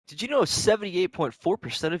Did you know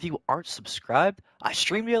 78.4% of you aren't subscribed? I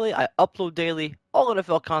stream daily, I upload daily, all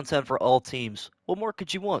NFL content for all teams. What more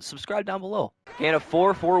could you want? Subscribe down below. Gain of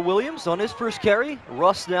 4 for Williams on his first carry.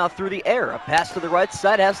 Russ now through the air. A pass to the right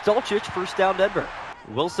side has Dulcich, first down Denver.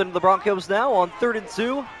 Wilson to the Broncos now on 3rd and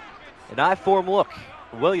 2. An I-form look.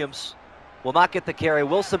 Williams will not get the carry.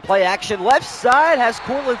 Wilson play action. Left side has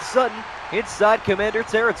Courtland Sutton inside Commander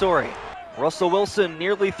territory. Russell Wilson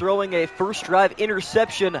nearly throwing a first drive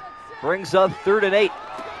interception. Brings up 3rd and 8.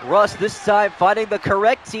 Russ this time finding the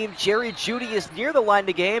correct team. Jerry Jeudy is near the line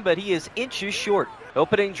to gain, but he is inches short.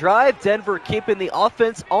 Opening drive, Denver keeping the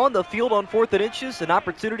offense on the field on 4th and inches. An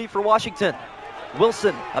opportunity for Washington.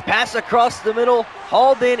 Wilson, a pass across the middle,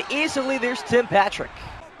 hauled in easily. There's Tim Patrick.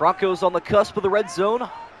 Broncos on the cusp of the red zone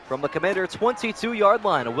from the Commander 22-yard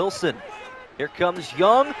line. Wilson. Here comes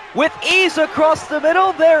Young with ease across the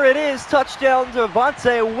middle. There it is. Touchdown to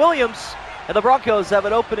Devontae Williams. And the Broncos have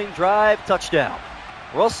an opening drive touchdown.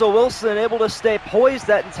 Russell Wilson able to stay poised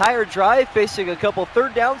that entire drive, facing a couple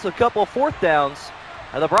 3rd downs, a couple 4th downs.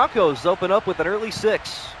 And the Broncos open up with an early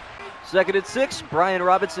 6. 2nd and 6, Brian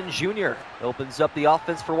Robinson Jr. opens up the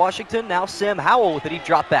offense for Washington. Now Sam Howell with a deep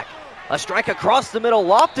drop back. A strike across the middle,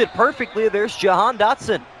 lofted perfectly. There's Jahan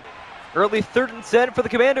Dotson. Early 3rd and 10 for the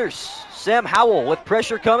Commanders. Sam Howell with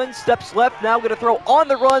pressure coming, steps left, now going to throw on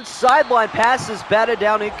the run. Sideline passes batted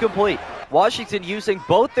down, incomplete. Washington using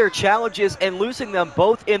both their challenges and losing them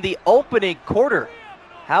both in the opening quarter.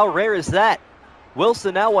 How rare is that?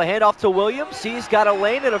 Wilson now will hand off to Williams. He's got a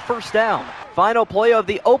lane and a first down. Final play of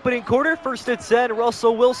the opening quarter, 1st and 10.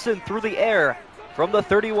 Russell Wilson through the air from the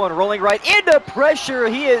 31, rolling right into pressure.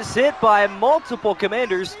 He is hit by multiple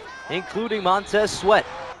Commanders, including Montez Sweat.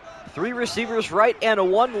 3 receivers right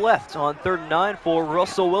and 1 left on 3rd and 9 for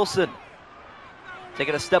Russell Wilson.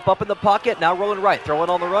 Taking a step up in the pocket, now rolling right, throwing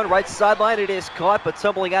on the run, right sideline. It is caught, but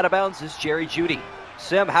tumbling out of bounds is Jerry Jeudy.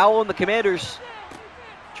 Sam Howell and the Commanders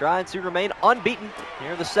trying to remain unbeaten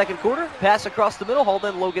here in the 2nd quarter. Pass across the middle, hauled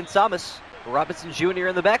in Logan Thomas. Robinson Jr.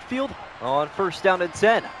 in the backfield on 1st down and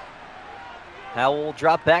 10. Howell will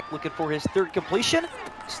drop back, looking for his 3rd completion.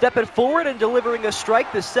 Stepping forward and delivering a strike,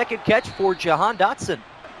 the 2nd catch for Jahan Dotson.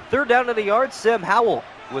 3rd down in the yard, Sam Howell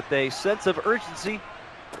with a sense of urgency.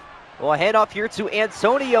 Well, a handoff here to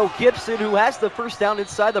Antonio Gibson, who has the first down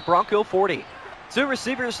inside the Bronco 40. 2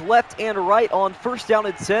 receivers left and right on 1st down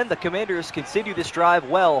and 10. The Commanders continue this drive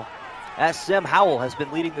well, as Sam Howell has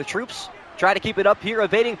been leading the troops. Try to keep it up here,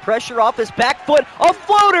 evading pressure off his back foot. A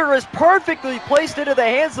floater is perfectly placed into the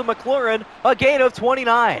hands of McLaurin. A gain of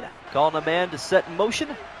 29. Calling a man to set in motion.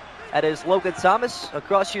 That is Logan Thomas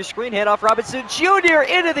across your screen. Handoff Robinson Jr.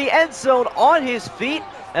 into the end zone on his feet.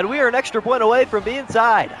 And we are an extra point away from being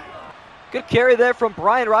tied. Good carry there from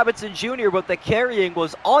Brian Robinson Jr., but the carrying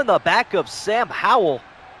was on the back of Sam Howell.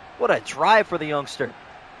 What a drive for the youngster.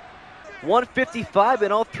 1:55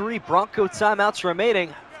 and all 3 Bronco timeouts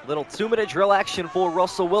remaining. Little 2-minute drill action for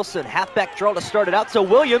Russell Wilson. Halfback draw to start it out to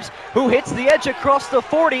Williams, who hits the edge across the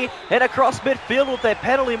 40 and across midfield with a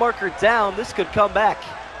penalty marker down. This could come back.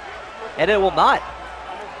 And it will not.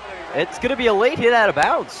 It's going to be a late hit out of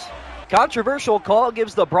bounds. Controversial call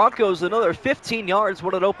gives the Broncos another 15 yards.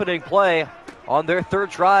 What an opening play on their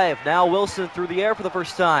 3rd drive. Now Wilson through the air for the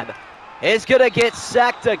first time. Is going to get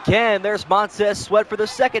sacked again. There's Montez Sweat for the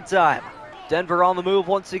 2nd time. Denver on the move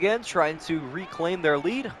once again, trying to reclaim their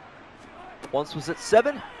lead. Once was at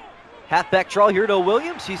 7. Halfback draw here to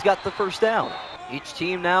Williams. He's got the first down. Each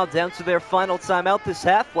team now down to their final timeout this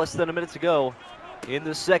half. Less than a minute to go in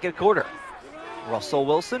the 2nd quarter. Russell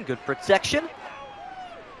Wilson, good protection.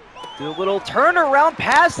 Do a little turnaround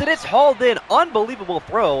pass, and it's hauled in. Unbelievable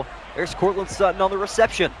throw. There's Courtland Sutton on the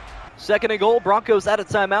reception. 2nd and goal. Broncos out of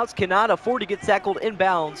timeouts. Cannot afford to get tackled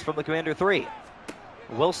inbounds from the Commander 3.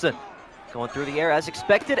 Wilson going through the air as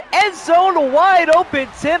expected. End zone wide open.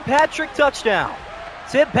 Tim Patrick touchdown.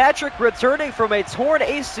 Tim Patrick returning from a torn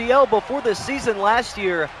ACL before the season last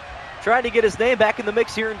year. Trying to get his name back in the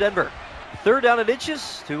mix here in Denver. 3rd down and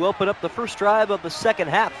inches to open up the first drive of the 2nd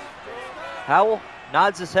half. Howell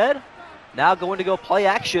nods his head. Now going to go play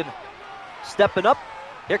action. Stepping up.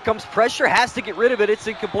 Here comes pressure. Has to get rid of it. It's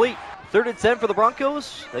incomplete. 3rd and 10 for the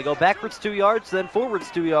Broncos. They go backwards 2 yards, then forwards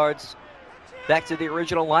 2 yards. Back to the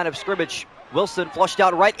original line of scrimmage. Wilson flushed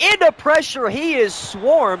out right into pressure. He is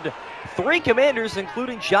swarmed. 3 Commanders,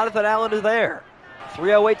 including Jonathan Allen, are there.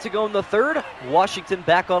 3:08 to go in the 3rd. Washington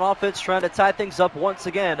back on offense, trying to tie things up once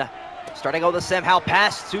again. Starting on the Sam Howell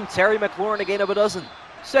pass to Terry McLaurin, a gain of a dozen.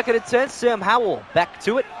 2nd and 10, Sam Howell back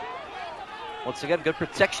to it. Once again, good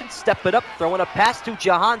protection, step it up, throwing a pass to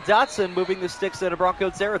Jahan Dotson, moving the sticks into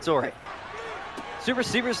Bronco territory. Two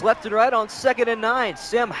receivers left and right on 2nd and 9.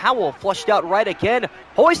 Sam Howell flushed out right again,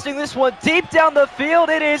 hoisting this one deep down the field.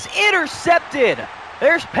 It is intercepted.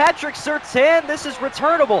 There's Patrick Surtain. This is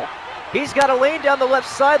returnable. He's got a lane down the left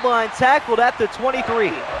sideline, tackled at the 23.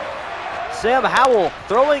 Sam Howell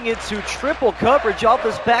throwing into triple coverage off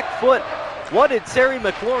his back foot. Wanted Terry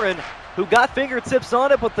McLaurin, who got fingertips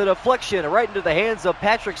on it, but the deflection right into the hands of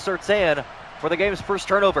Patrick Surtain for the game's first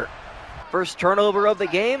turnover. First turnover of the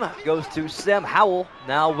game goes to Sam Howell.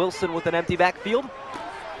 Now Wilson with an empty backfield.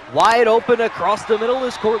 Wide open across the middle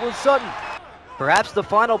is Courtland Sutton. Perhaps the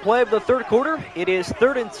final play of the third quarter. It is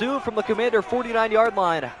 3rd and 2 from the Commander 49-yard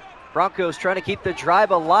line. Broncos trying to keep the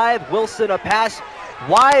drive alive. Wilson a pass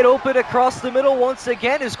wide open across the middle once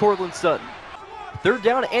again is Courtland Sutton. 3rd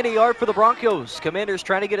down and a yard for the Broncos. Commanders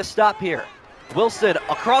trying to get a stop here. Wilson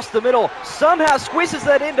across the middle somehow squeezes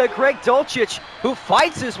that into Greg Dulcich, who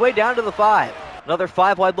fights his way down to the 5. Another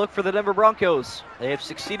 5-wide look for the Denver Broncos. They have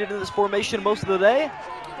succeeded in this formation most of the day.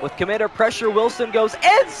 With Commander pressure, Wilson goes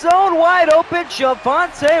end zone wide open.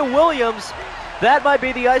 Javonte Williams. That might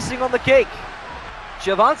be the icing on the cake.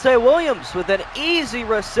 Javonte Williams with an easy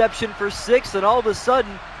reception for 6, and all of a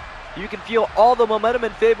sudden, you can feel all the momentum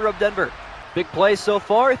in favor of Denver. Big play so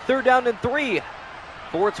far, 3rd down and 3.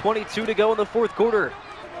 4:22 to go in the fourth quarter.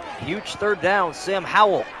 Huge 3rd down. Sam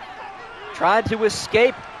Howell trying to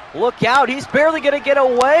escape. Look out, he's barely going to get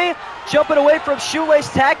away. Jumping away from shoelace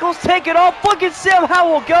tackles. Take it off. Look at Sam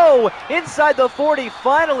Howell go inside the 40.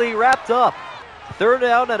 Finally wrapped up. 3rd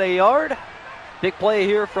down and a yard. Big play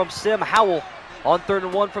here from Sam Howell on 3rd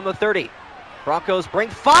and 1 from the 30. Broncos bring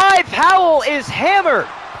 5. Howell is hammered.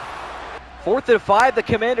 4th and 5. The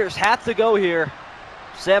Commanders have to go here.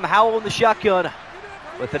 Sam Howell in the shotgun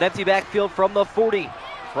with an empty backfield from the 40.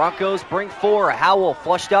 Broncos bring 4. Howell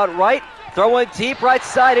flushed out right. Throwing deep right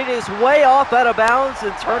side. It is way off out of bounds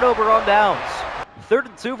and turnover on downs. 3rd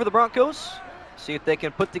and 2 for the Broncos. See if they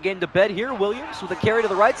can put the game to bed here. Williams with a carry to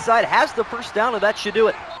the right side has the first down, and that should do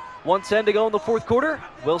it. 1:10 to go in the fourth quarter.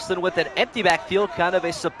 Wilson with an empty backfield. Kind of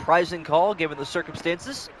a surprising call given the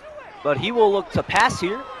circumstances. But he will look to pass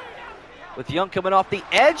here. With Young coming off the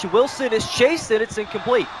edge, Wilson is chased and it's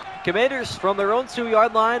incomplete. Commanders from their own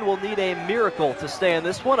 2-yard line will need a miracle to stay in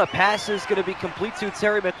this one. A pass is going to be complete to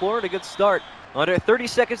Terry McLaurin. A good start. Under 30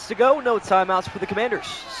 seconds to go. No timeouts for the Commanders.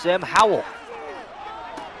 Sam Howell.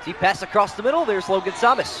 Deep pass across the middle. There's Logan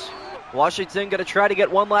Thomas. Washington going to try to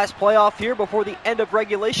get one last playoff here before the end of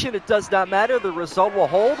regulation. It does not matter. The result will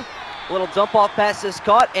hold. A little dump-off pass is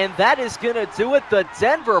caught, and that is going to do it. The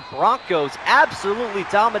Denver Broncos absolutely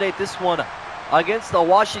dominate this one against the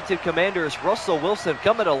Washington Commanders. Russell Wilson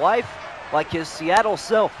coming to life like his Seattle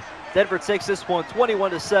self. Denver takes this one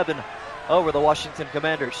 21-7 over the Washington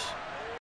Commanders.